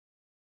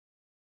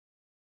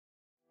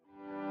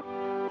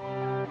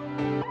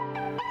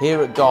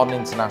Here at Garden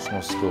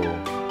International School,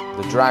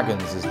 the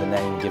Dragons is the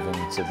name given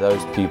to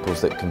those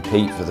pupils that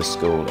compete for the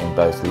school in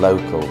both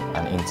local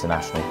and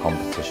international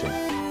competition.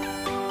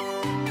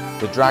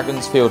 The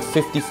Dragons field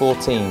 54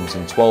 teams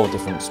in 12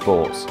 different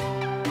sports,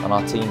 and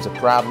our teams are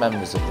proud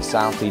members of the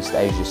Southeast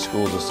Asia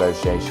Schools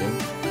Association,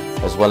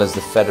 as well as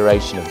the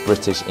Federation of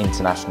British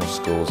International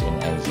Schools in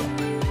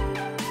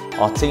Asia.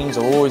 Our teams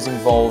are always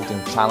involved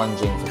in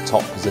challenging for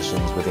top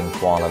positions within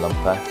Kuala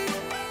Lumpur,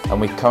 and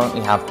we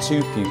currently have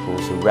 2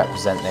 pupils who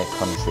represent their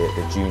country at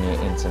the junior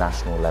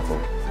international level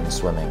in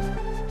swimming.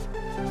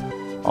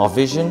 Our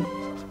vision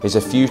is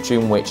a future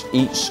in which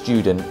each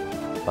student,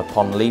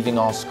 upon leaving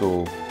our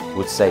school,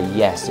 would say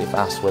yes if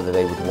asked whether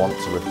they would want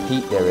to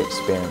repeat their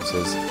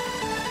experiences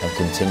and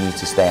continue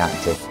to stay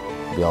active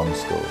beyond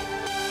school.